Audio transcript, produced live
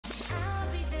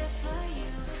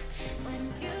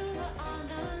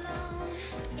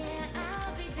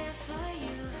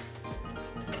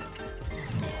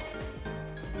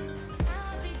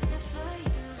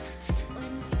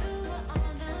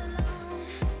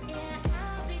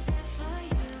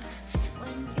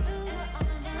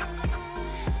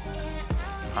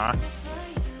Huh?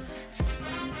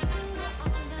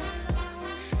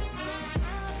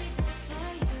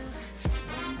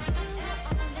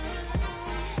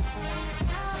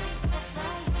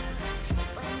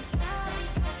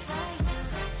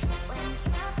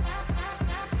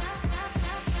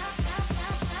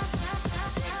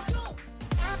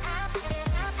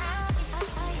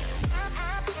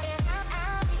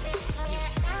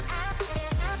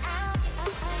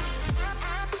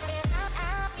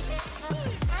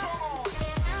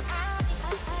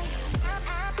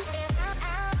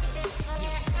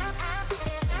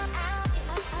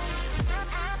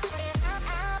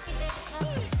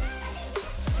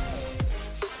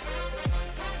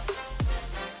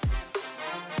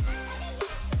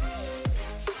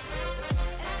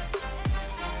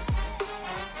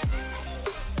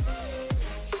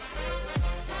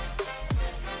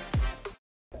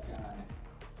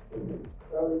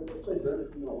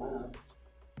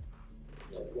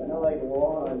 I know like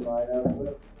one lineup,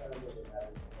 but kind of looking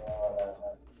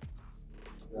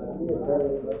at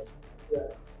it. Yeah.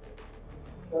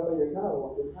 So you're kind of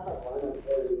lineup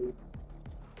very.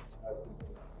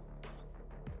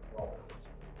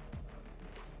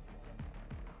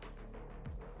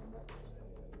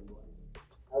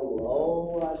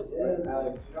 Hello, Alex.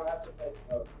 You don't have to say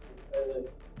no.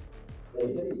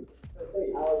 Say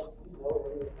Alex. You know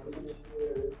when you're coming this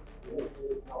year.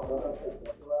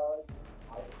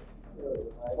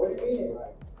 What do you mean?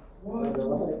 What?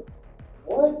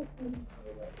 What?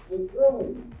 What's wrong?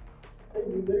 Hey,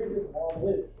 you literally just won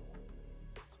this.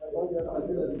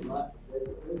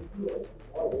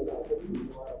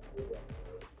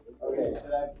 Okay,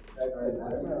 should I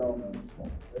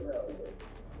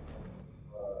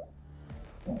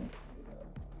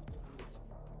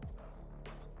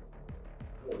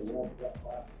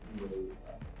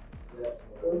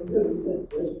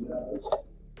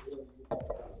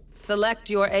Select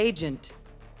your agent.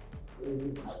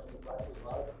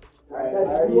 I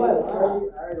already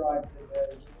like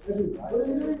it. What are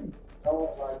you doing? I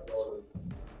won't like orders.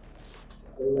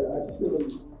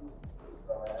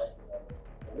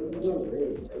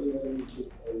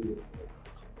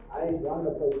 I ain't done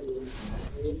the place.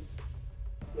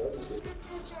 Yeah,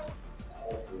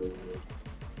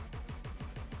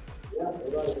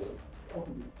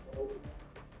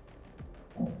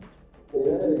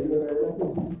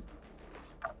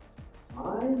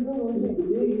 I'm going to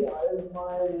be as my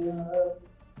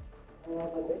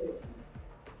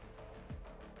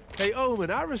Hey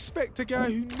Omen, I respect a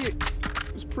guy who knits.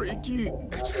 It was pretty cute.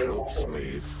 It helps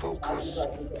me focus.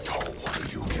 So what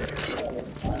do you get?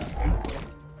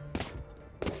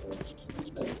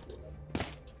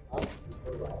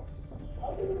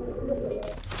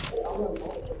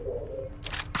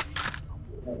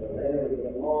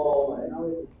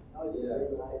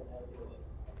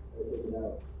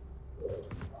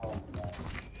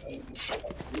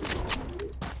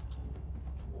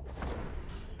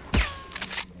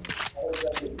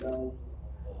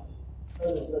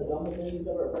 The dumbest thing he's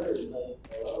ever heard. Like,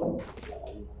 hello?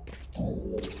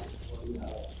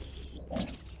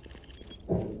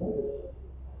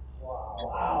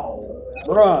 Wow.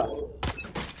 Bruh.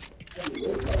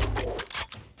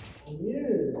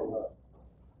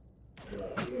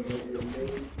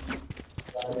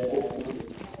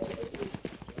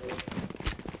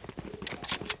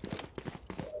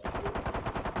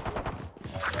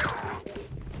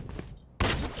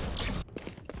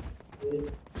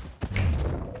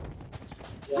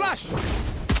 Flash!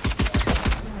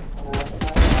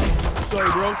 Sorry,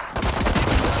 bro.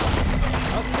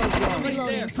 Somebody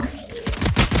there.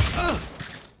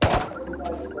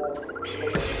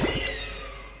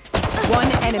 One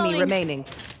enemy remaining.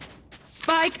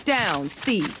 Spike down,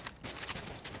 C.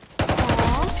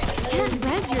 Aw, can't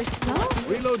res yourself?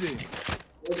 Reloading.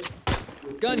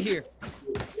 Gun here.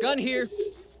 Gun here.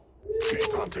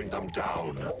 Keep hunting them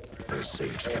down. The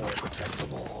sage cannot protect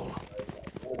them all.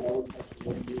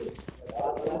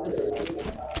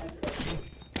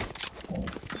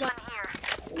 Gun here.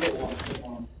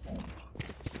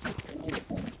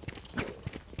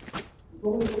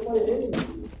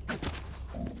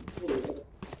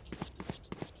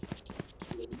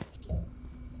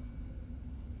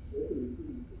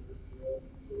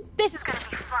 This is gonna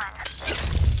be fun.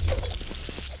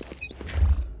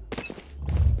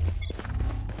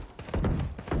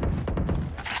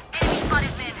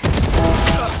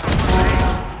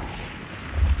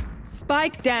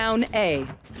 Spike down, A.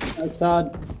 That's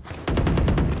Todd.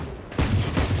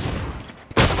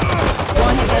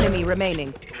 One enemy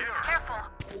remaining. Careful.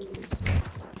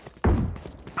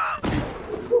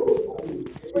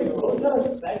 Wait, was that a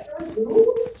Spectre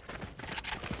too?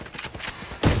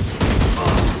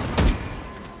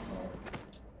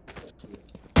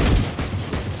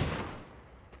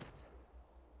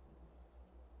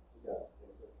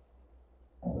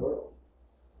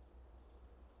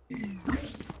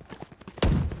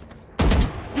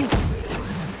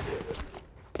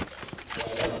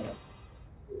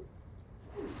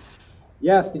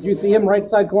 Yes, did you see him right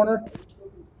side corner?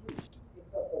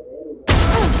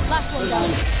 Last one down.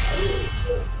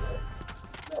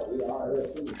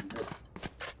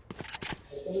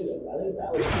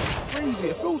 This is crazy.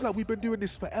 It feels like we've been doing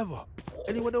this forever.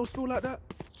 Anyone else feel like that?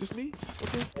 Just me?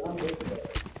 Okay.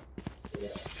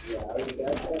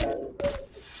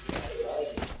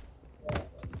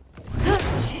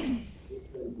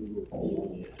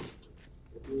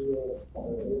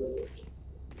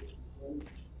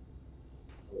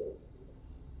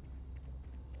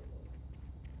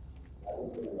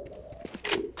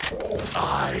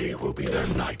 I will be their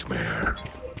nightmare.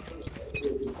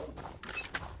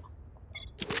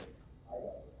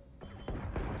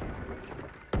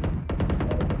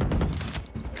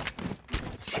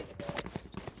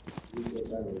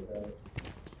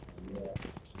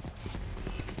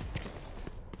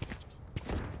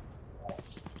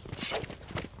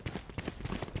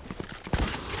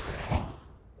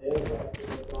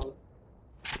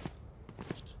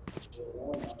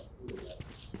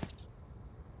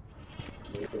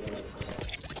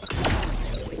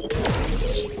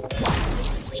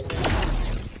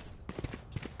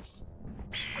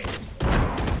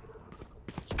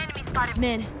 Enemy spotted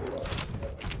mid.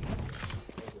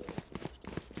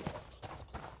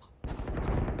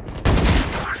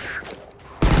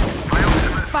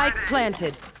 Spike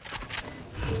planted.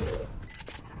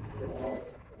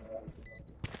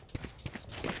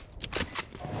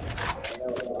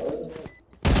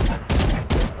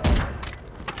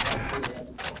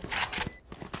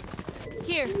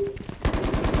 Here.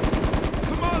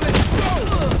 Come on, let's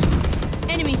go!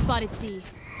 Enemy spotted C.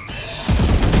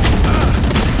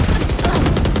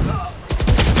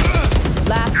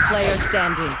 Last player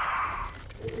standing.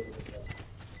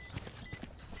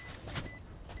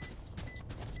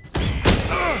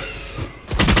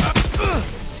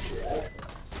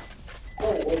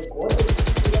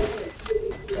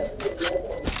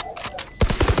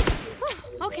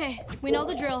 Okay, we know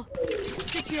the drill.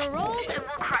 Stick to your roles and we'll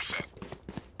crush it.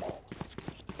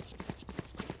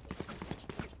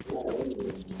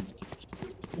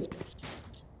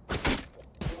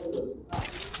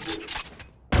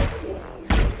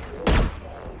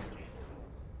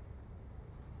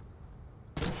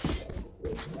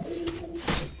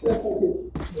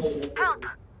 Help!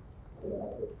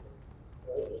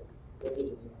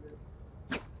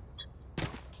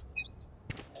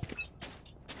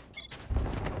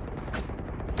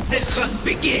 The hunt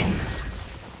begins!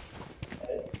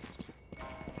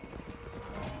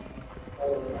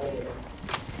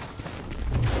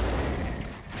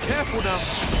 Careful now.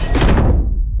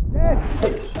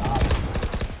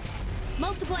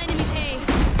 Multiple enemies A.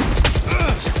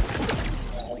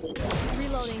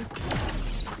 Reloading.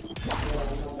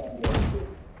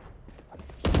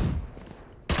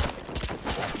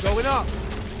 Going up.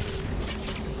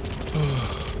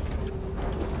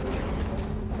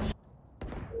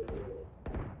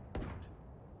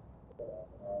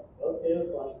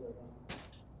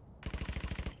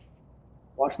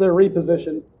 Watch their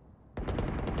reposition.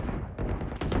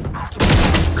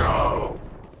 No!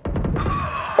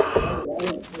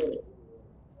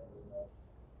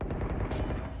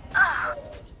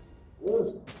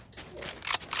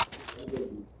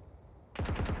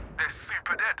 They're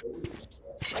super dead.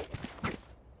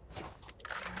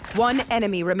 One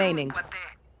enemy remaining. But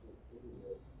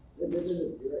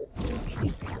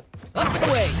Up the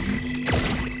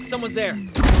way! Someone's there.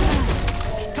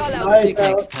 Call out Nice, sick Alex.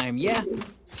 next time, yeah?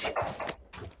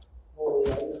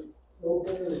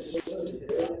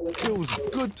 Feels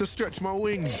good to stretch my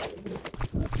wings.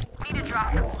 Need a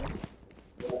drop.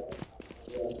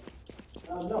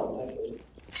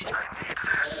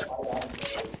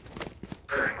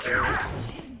 thank you.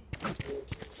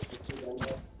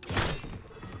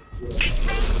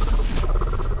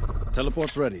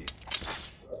 Teleport's ready.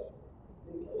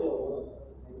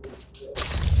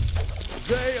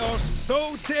 They are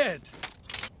so dead!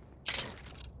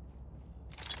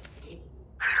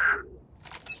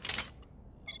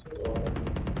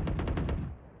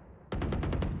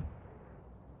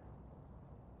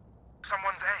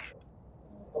 Someone's A.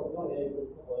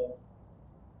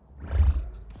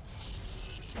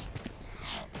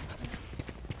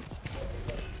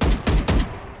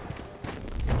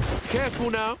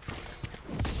 Careful now.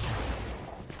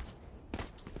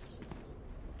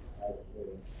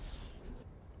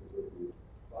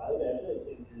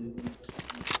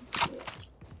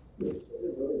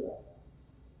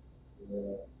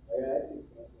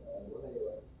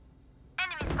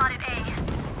 Enemy spotted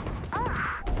A. Oof.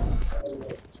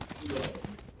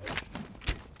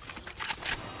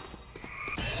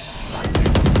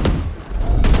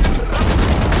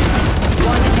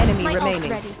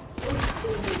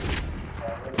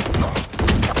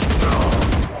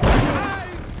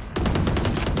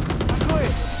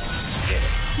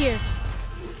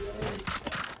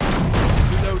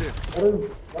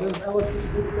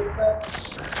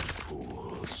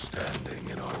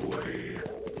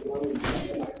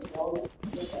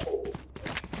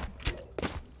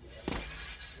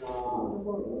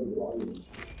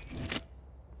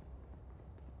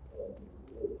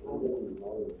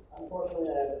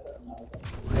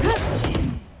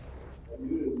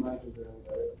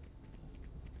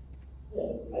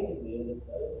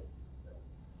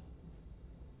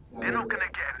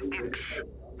 inch.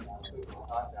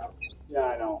 Yeah,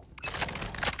 I know.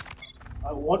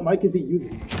 What mic is he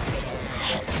using?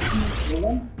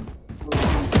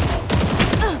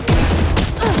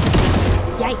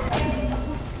 Yikes.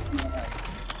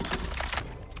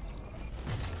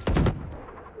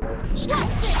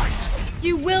 Stop sight.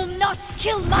 You will not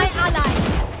kill my ally!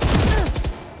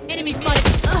 Enemy spotted!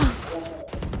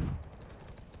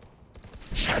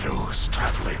 Shadows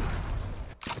traveling.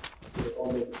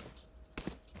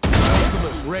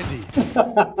 Ultimate's ready.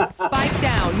 Spike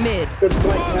down mid. Good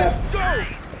play, Come on, Cap. let's go!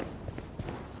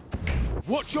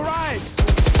 Watch your eyes!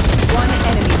 One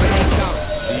enemy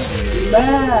remaining.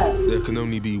 Man! There can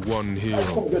only be one That's hero.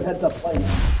 some good heads up play.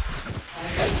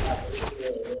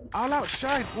 I'll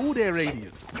outshine all their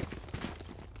radiance.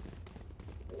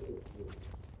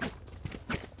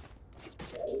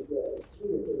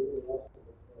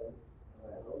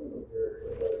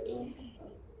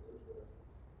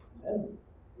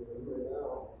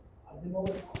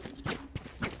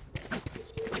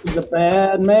 He's a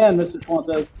bad man, Mr.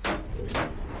 Fuentes.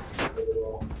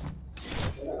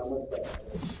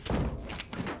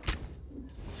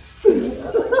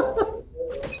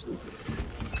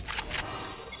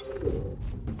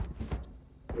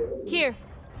 Here.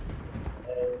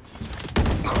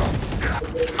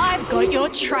 I've got your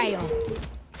trail.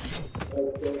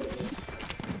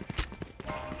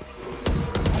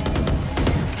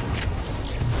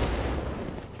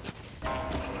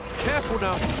 Careful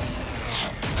now.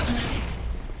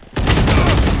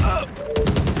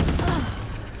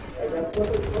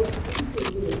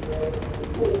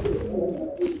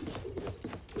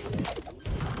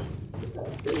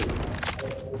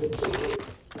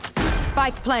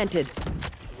 Spike planted.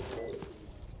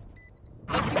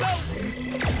 Up you go!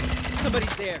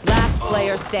 Somebody's there. Last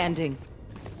player standing.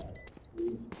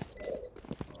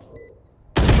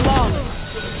 Flawless.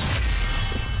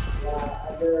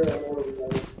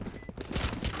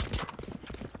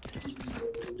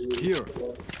 Here.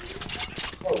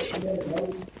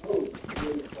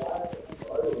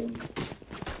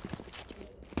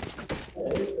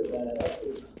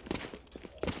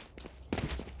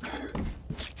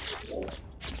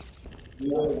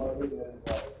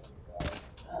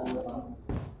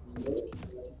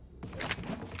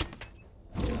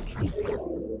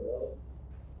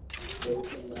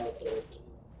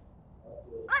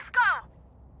 Let's go!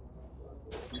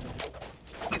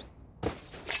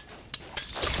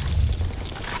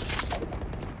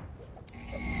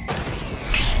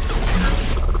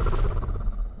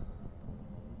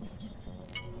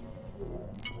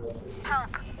 Help!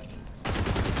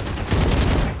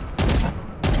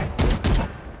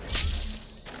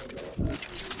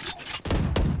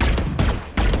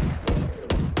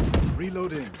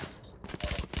 Reloading.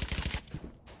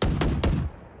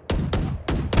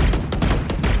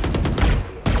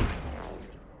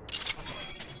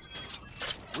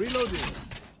 Reloading.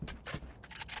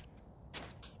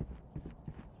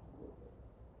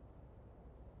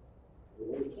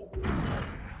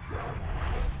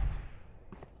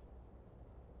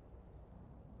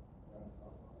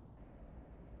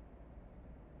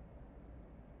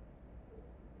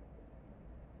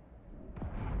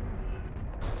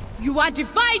 You are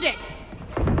divided!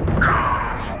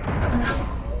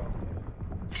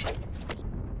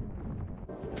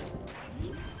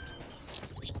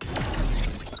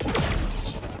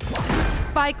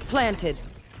 Spike planted.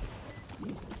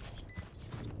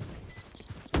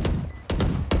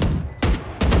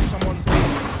 Someone's there.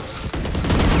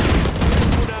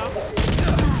 Careful now.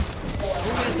 Two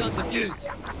hands on defuse.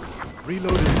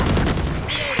 Reloading.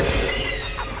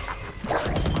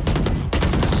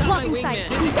 Shot my Blocking wingman. sight.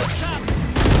 Dizzy, go top.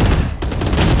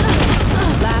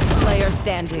 Last player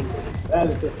standing. That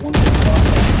is just one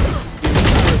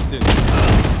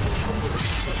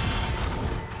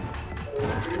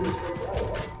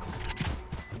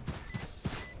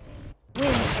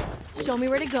Win. Show me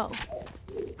where to go.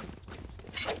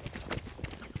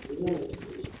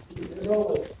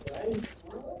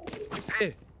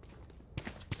 Hey.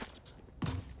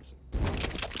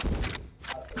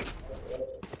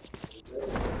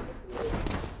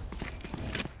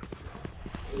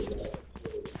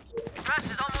 Flash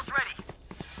is almost ready.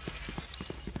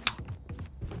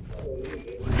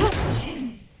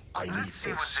 I need Let's see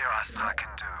what this. WIHSEA can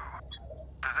do.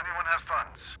 Does anyone have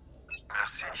funds?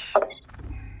 Merci.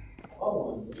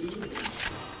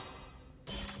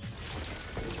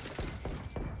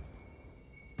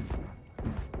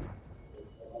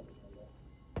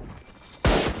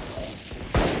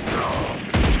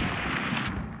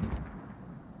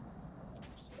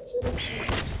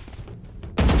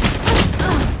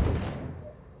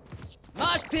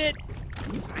 Mosh pit.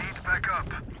 backup.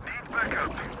 Need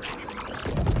backup.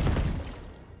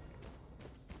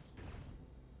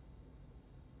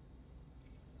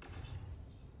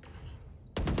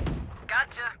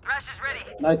 Gotcha. Crash is ready.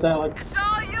 Nice, Alex. It's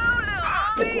all you, little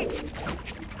homie.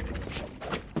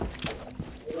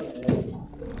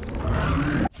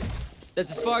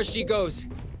 That's as far as she goes.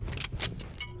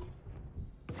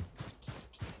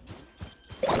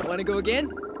 Wanna go again?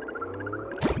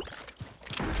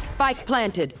 Spike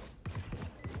planted.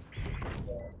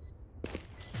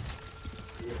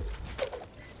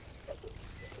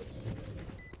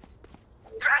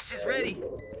 Thrash is ready.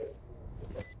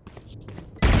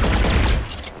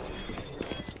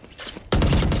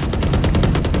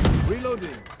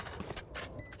 Reloading.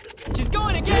 She's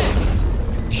going again.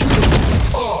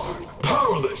 Are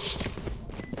powerless.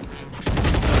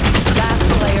 Last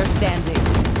player standing.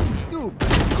 You.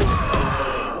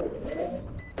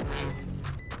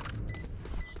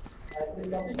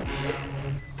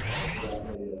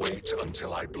 Wait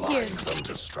until I blind them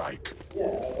to strike.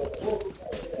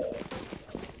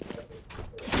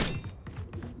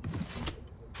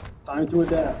 Time to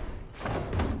adapt.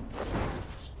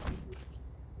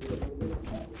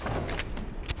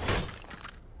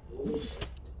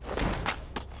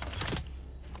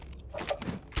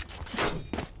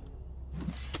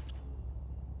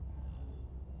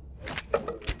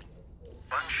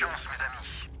 Bonne chance, mes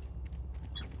amis.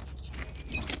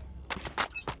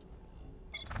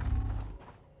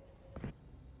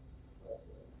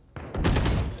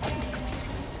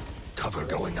 Cover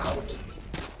going out.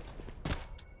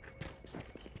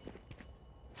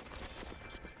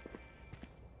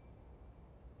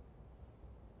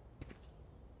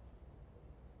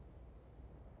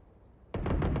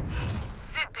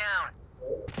 Sit down.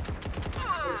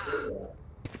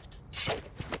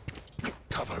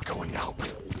 Cover going out.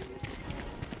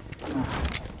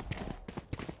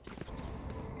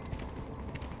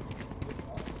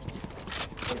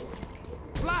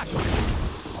 Flash!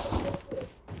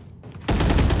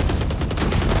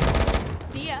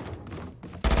 See ya.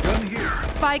 Gun here.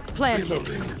 Spike planted.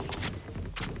 Reloading.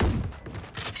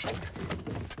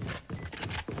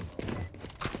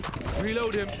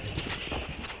 Reload him.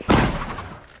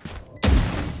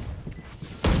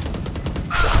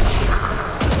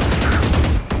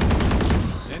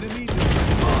 Enemy.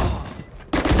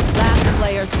 Last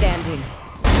player standing.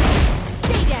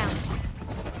 Stay down.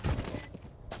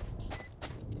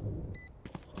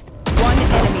 One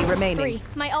enemy remaining. 3.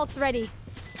 My ult's ready.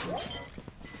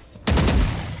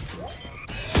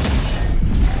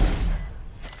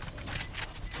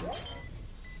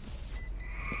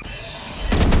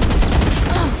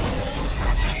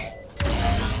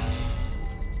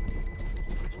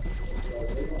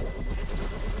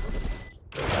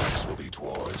 The facts will be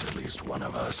towards at least one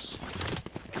of us.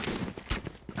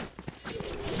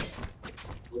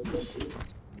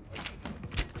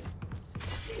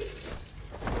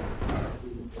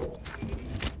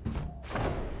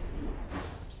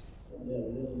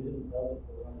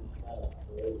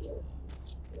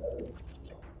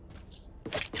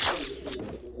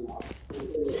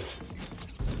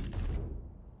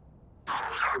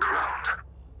 Who's on the ground?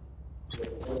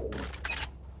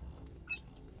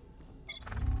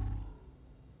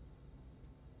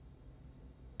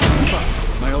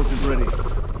 My ult is ready.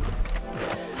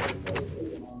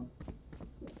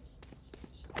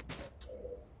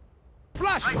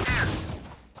 Flash! Right there.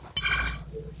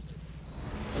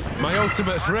 My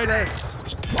ultimate's ready.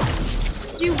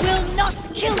 You will not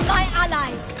kill my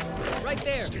ally. Right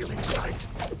there. Stealing sight.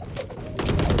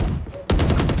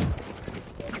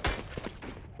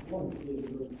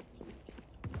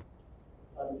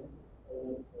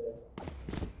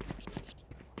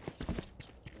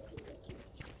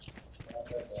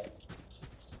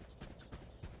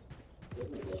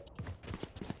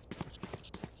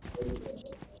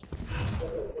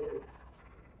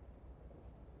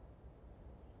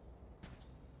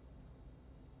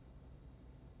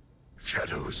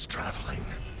 Shadows traveling.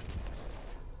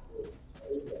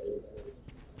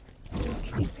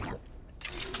 Enemy A.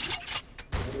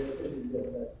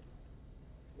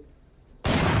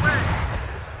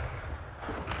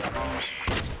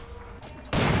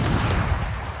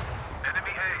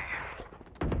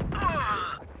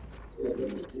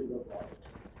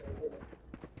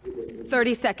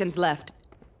 30 seconds left.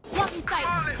 Lock in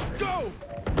sight. Go!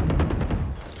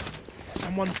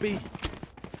 Someone's B.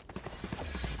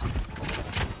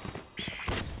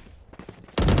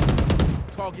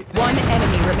 Target down. One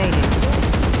enemy remaining.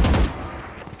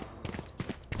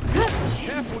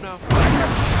 Careful now.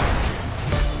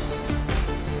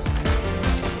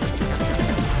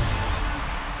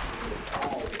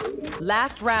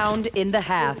 Last round in the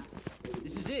half.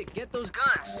 This is it. Get those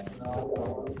Guns.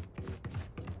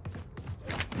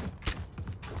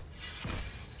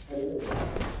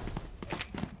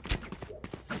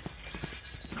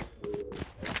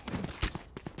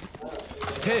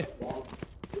 Hey.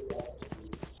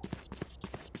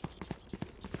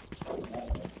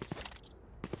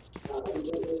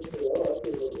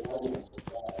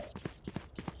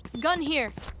 Gun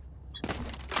here.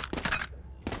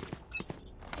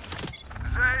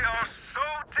 They are so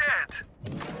dead.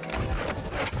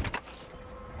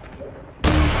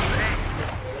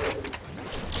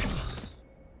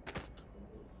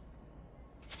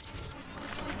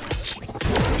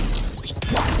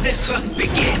 This hunt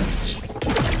begins.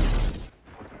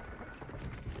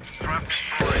 Trap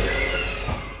destroyed.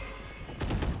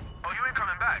 Oh, you ain't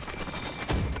coming back.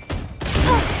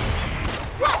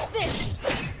 What's this?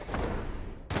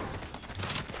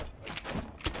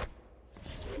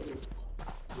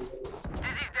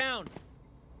 Dizzy's down.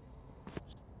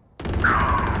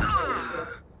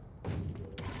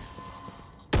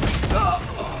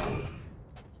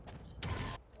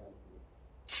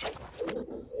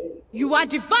 You are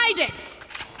divided!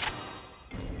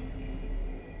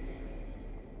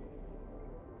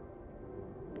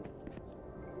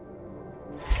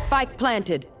 Spike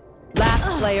planted.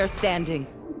 Last player standing.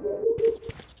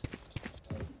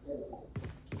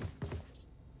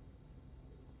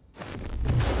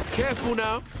 Careful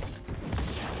now.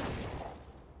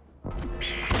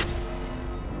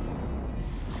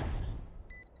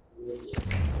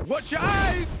 Watch your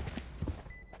eyes!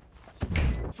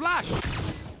 Flash!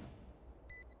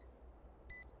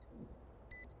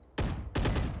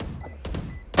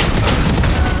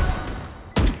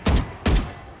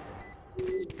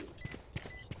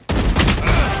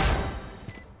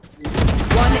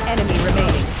 One enemy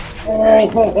remaining.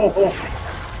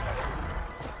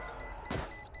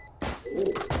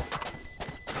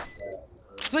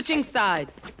 Switching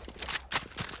sides.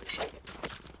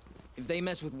 If they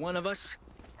mess with one of us,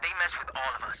 They mess with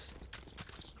all of us.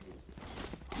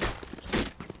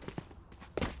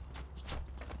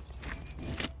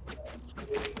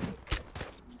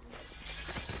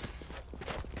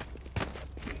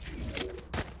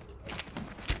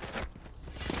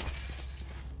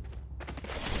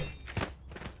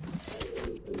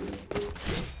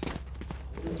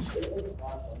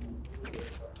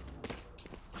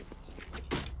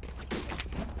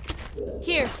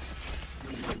 Here.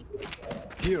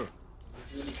 Here.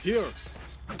 Here.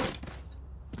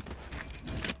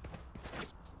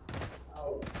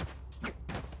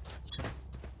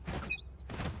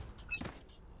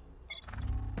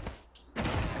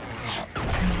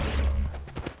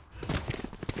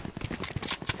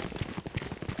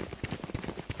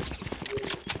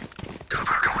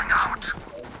 Cover going out.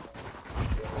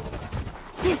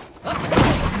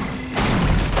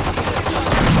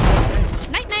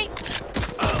 Night night.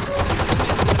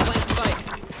 flank spike.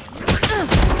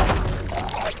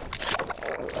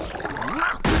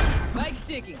 Spike's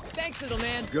ticking. Thanks, little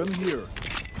man. Gun here.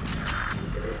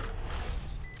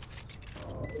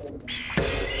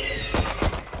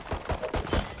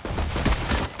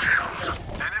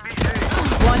 Enemy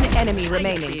A. One enemy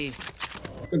remaining.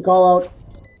 Good call out.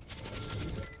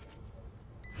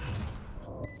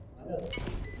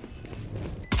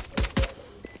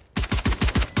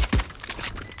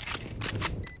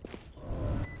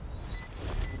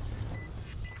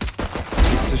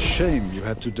 It's a shame you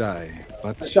had to die,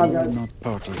 but Nice job, you're guys. not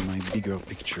part of my bigger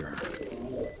picture.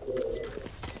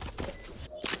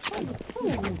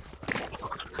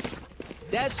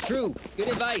 That's true. Good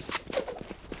advice.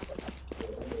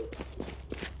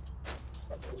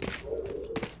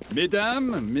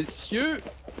 Mesdames, messieurs,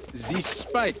 the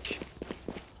spike.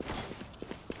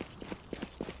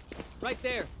 Right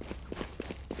there.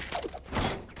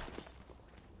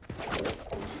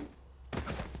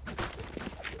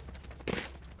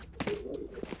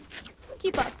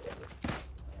 Keep up.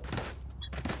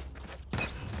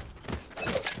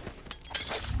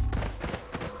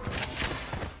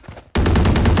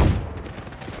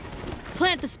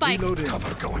 Plant the spike. Reloading.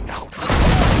 Cover going out.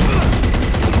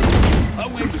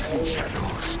 Away with you.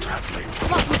 Shadows traveling.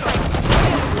 Block the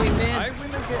spike. Wait, man. I win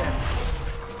again.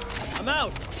 I'm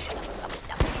out.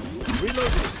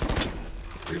 Reloading.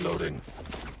 Reloading.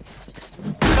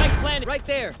 Spike planted right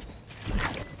there.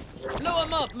 Blow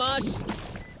him up, Mosh.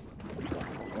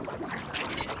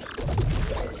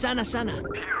 Sana, sana.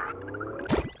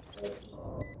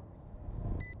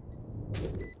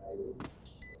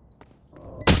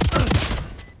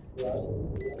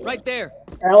 Right there.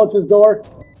 Alex's door.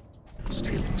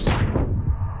 Stealing sight.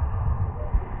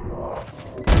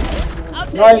 I'll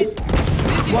Nice.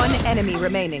 One enemy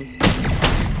remaining.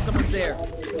 Someone's there.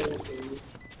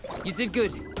 You did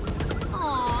good.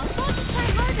 Aw, thought to try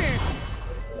harder.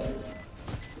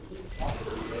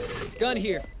 Gun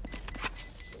here.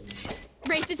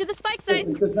 Race it to the spike Hey, site.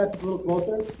 since this match is a little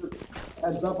closer, just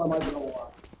heads up, I might be a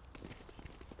lot.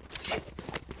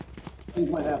 Things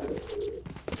might happen.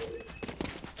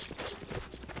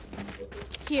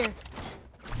 Here.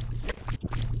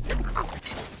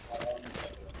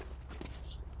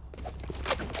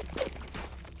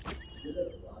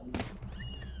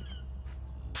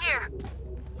 Here.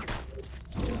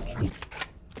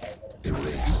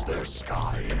 Erase their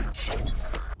sky.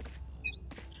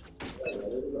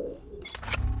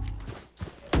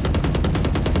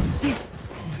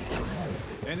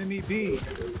 Enemy B.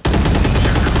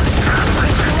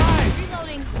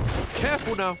 Reloading.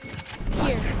 Careful now.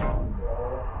 Here.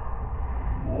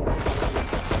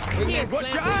 Here.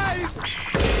 Watch your eyes!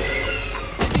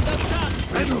 Dizzy's up top.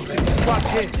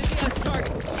 Fuck it. Dizzy has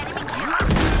targets.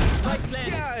 Spike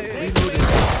planted.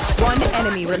 Yeah, One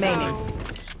enemy remaining.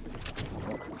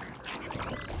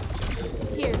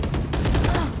 Here.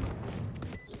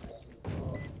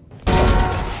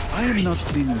 I am not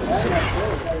cleaning this up.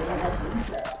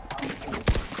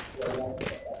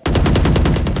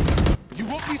 You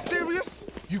won't be serious?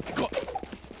 You got.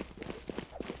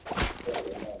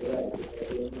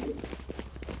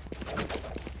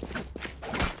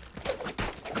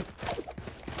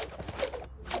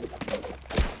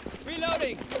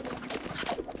 Reloading.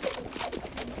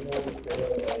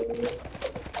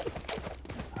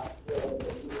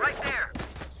 Right there.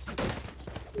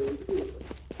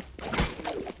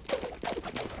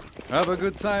 Have a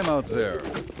good time out there.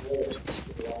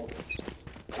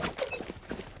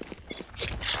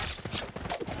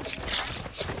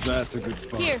 That's a good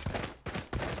spot. Here.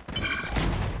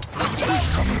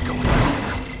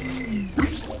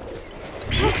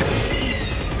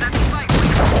 That's spike.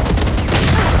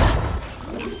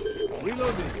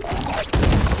 Reloading.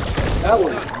 That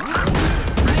one.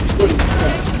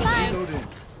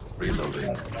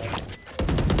 Reloading.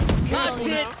 Lost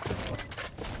it.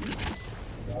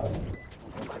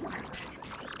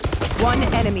 One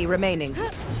enemy remaining.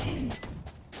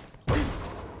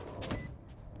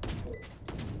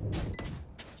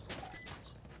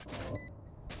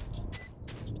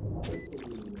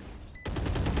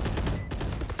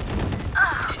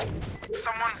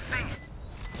 Someone see.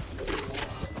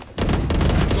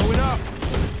 Going up.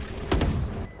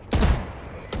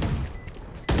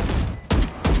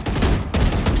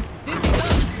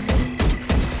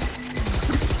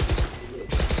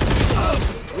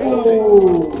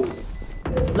 Oh,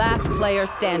 Last player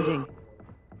standing.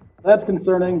 that's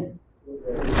concerning.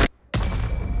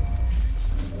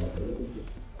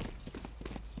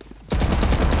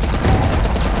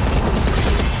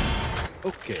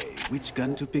 Okay, which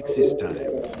gun to pick this time?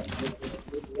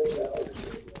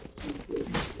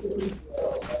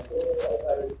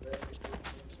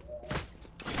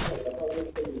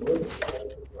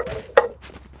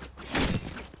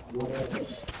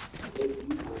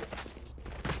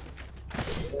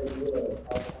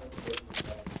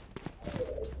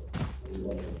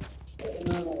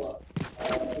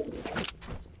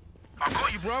 I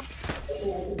got you,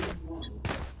 bruv.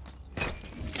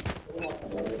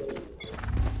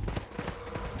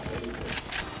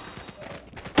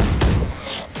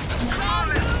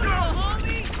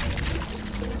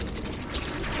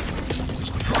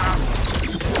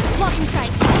 Blocking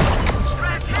sight.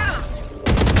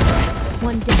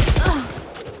 One dead. Ugh.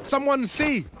 Someone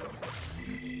see.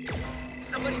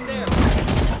 Somebody's there.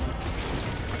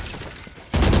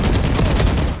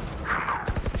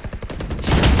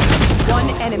 One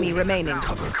enemy remaining.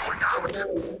 Cover going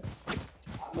out.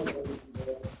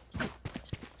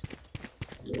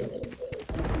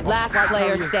 Last Spike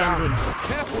player carrier standing. down.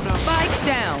 Careful now. Spike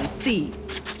down. C.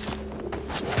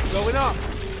 Going up.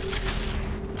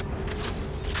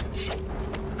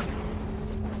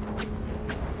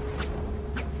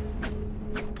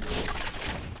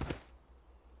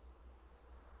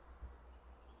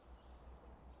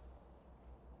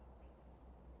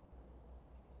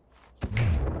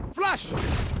 Flash.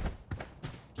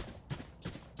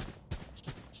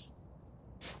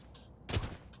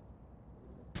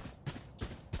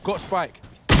 Got spike.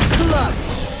 Clutch.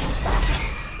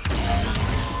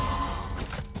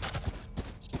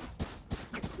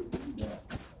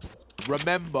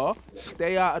 Remember,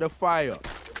 stay out of the fire.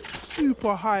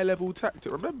 Super high level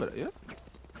tactic. Remember that, yeah?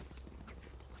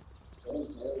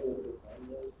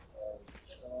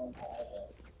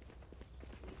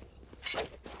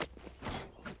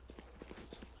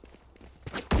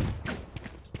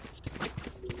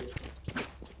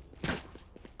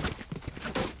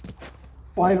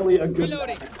 Finally a good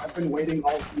Reloading. match. I've been waiting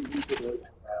all season for this.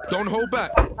 Don't hold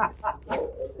back. That's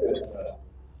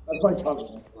my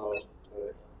cousin.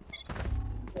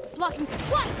 Blocking.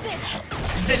 Watch this.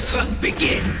 The hunt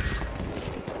begins.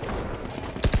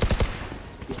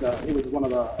 He was one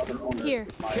of the other owners. Here.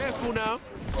 Careful now.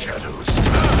 Shadows.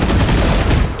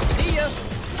 See ya.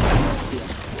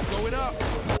 Going up.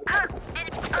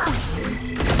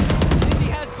 Enemy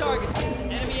has target.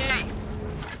 Enemy A.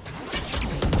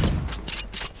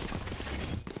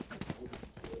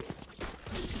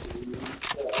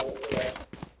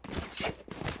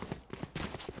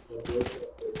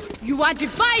 You are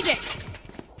divided.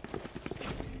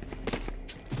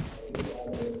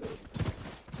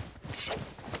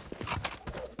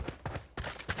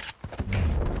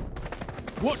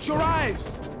 Watch your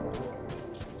eyes.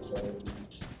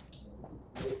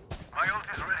 My ult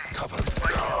is ready. Cover.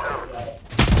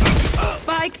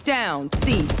 Spike down,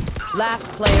 C. Last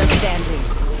player standing.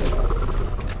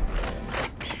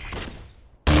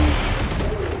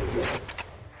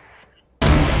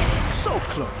 So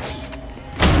close.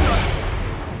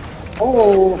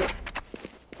 Oh!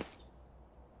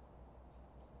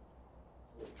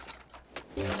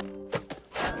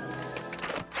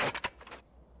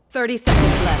 30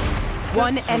 seconds left.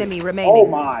 One enemy remaining. Oh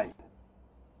my!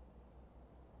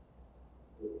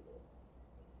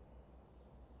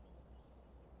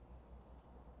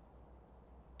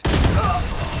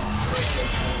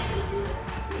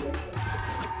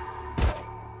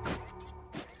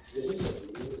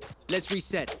 Let's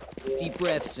reset. Deep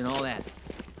breaths and all that.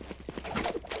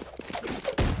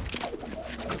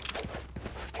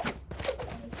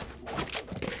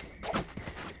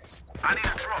 I need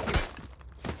a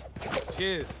drop.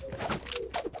 Cheers.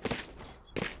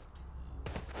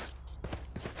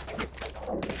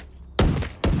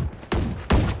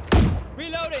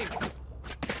 Reloading.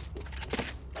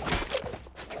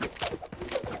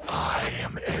 I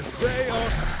am every. They are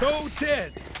so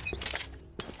dead.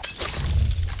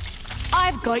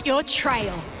 I've got your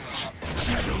trail.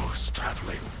 Shadows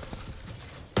traveling.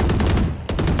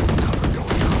 Cover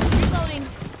going up. Reloading.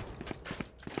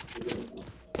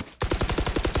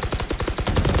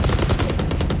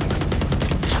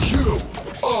 You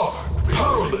are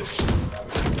powerless.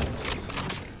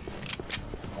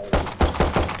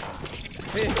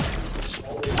 Here.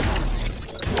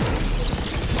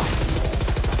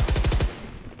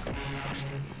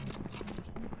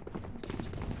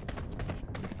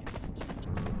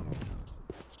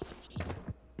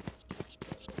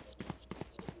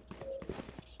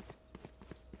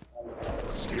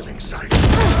 Stealing sight.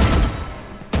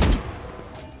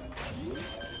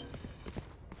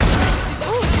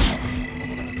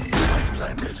 Light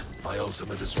planted. My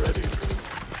ultimate is ready.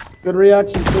 Good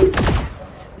reaction, too.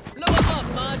 Blow him up,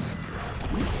 Maj.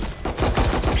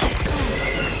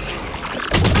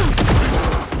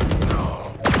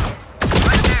 No.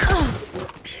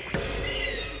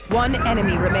 One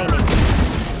enemy remaining.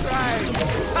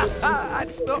 Right.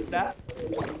 I'd stop that.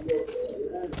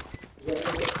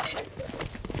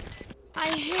 I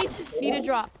hate to see the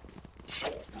drop.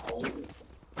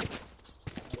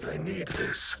 I need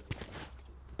this.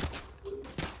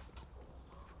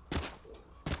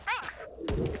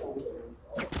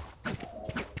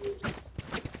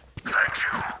 Thank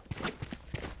you.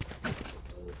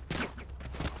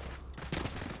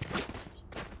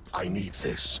 I need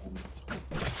this.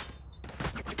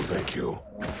 Thank you.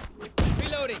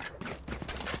 Reloading.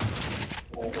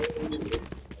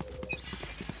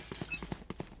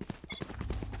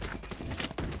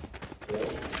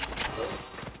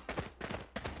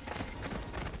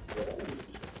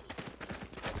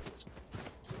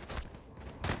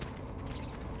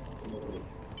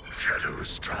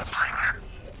 Shadows traveling.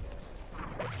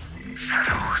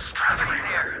 Shadows traveling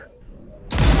there.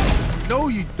 No,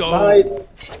 you don't.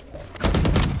 Nice!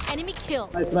 Enemy kill.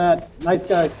 Nice, Matt. Nice,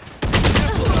 guys.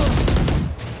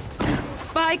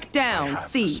 Spike down, Have the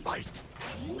C. spike.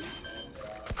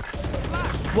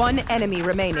 One enemy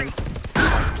remaining.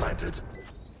 Planted.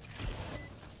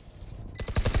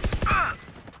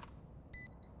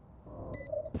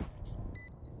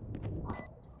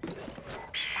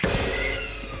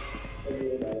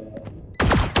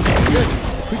 Good.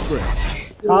 Quick break.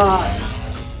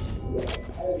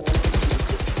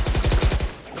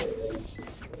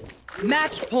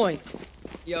 Match point.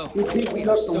 Yo, You keep we up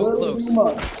are the so little close. too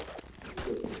much.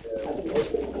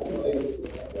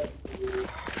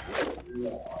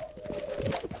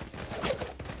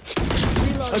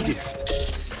 Reloading. Okay.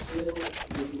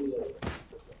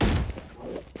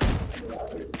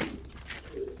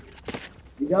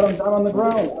 You got them down on the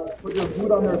ground. Put your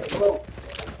boot on their throat.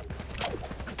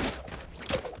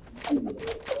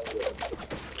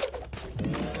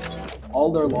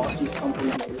 all their losses come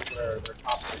from games where their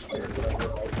top players are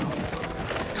all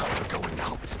Cover going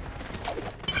out.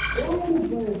 Come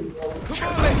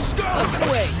on, let's go! Up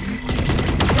away.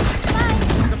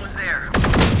 Someone's there.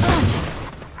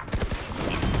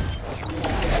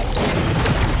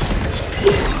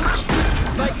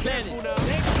 Spike planted.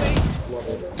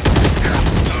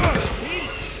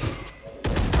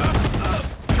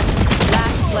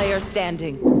 Last player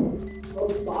standing.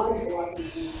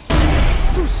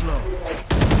 Too slow.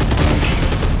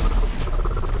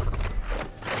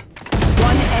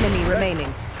 One enemy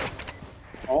remaining.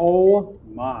 Oh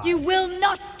my. You will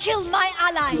not kill my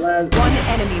ally. One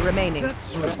enemy remaining.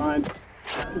 That's That's fine.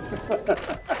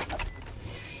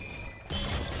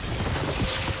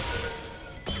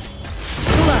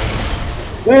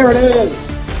 There it is!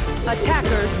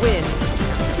 Attackers win.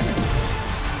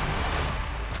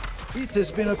 It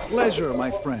has been a pleasure, my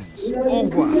friends. Au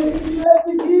revoir.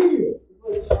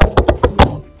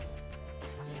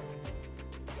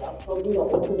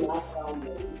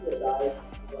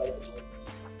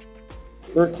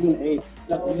 13-8.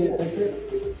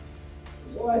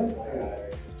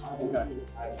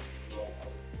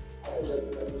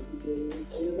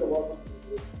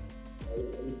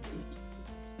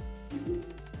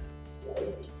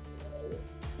 What?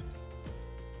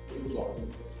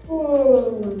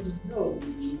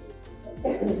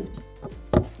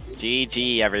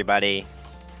 GG, everybody.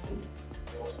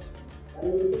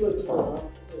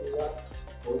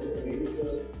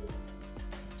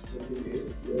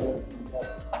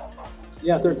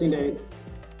 Yeah, 13-8.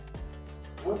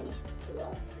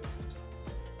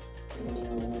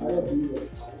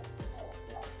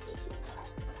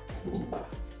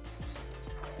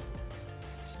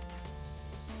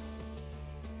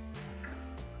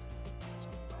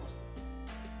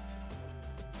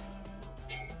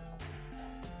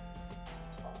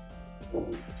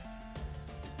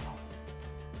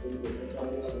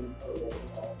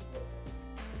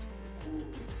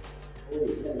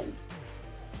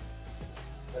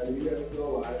 Are you guys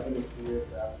still alive in the serious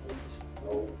after?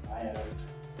 No, I am.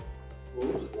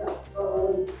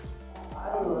 I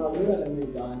don't know, you haven't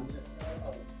been done.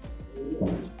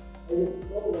 It's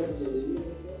so regulated,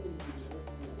 it's so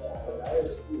but I have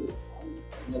two.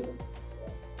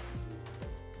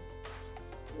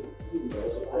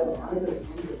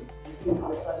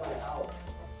 Outside my house.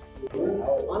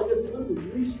 Monica Swenson,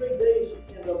 3 straight days she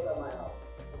can't outside my house.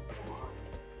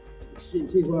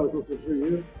 She's what I was supposed to shoot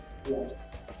you? Yeah.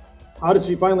 How did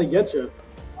she finally get you?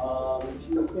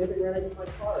 She was camping right next to my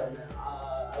car, and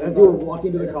as you were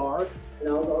walking to the car? And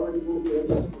I was already going to be late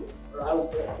to school. Or I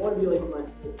wanted to be late to my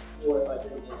school if I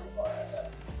didn't get in the car at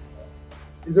that.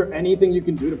 Is there anything you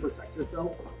can do to protect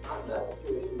yourself? Not in that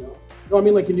situation, no. No, I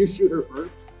mean, like, can you shoot her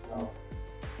first? No.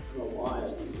 I don't know why.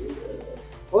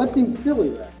 Well, that seems silly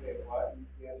then. What? You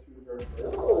can't shoot her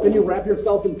first? Can you wrap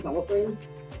yourself in cellophane?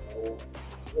 No.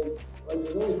 Like,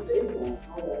 there's only stage one.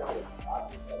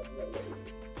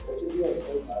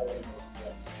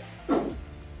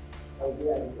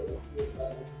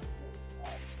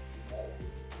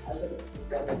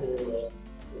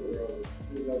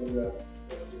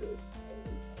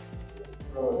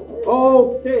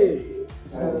 Okay.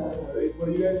 What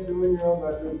do you guys do in your own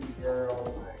bedroom? Your own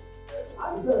thing?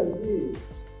 I'm 17.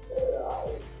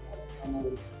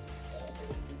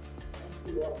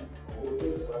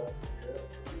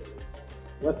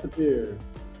 What's the Pere?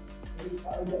 I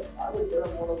was there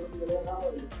more than an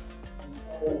hour.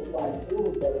 I feel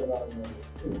better about it.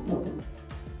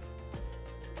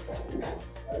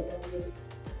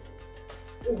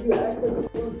 If you act like a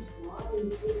good smile, you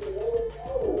feel the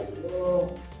lowest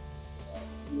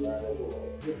level.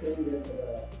 You're saying that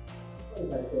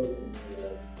I chose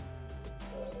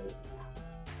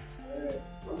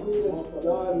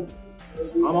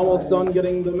I'm almost done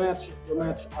getting the match. I'm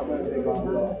gonna take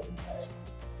on.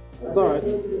 That's all right.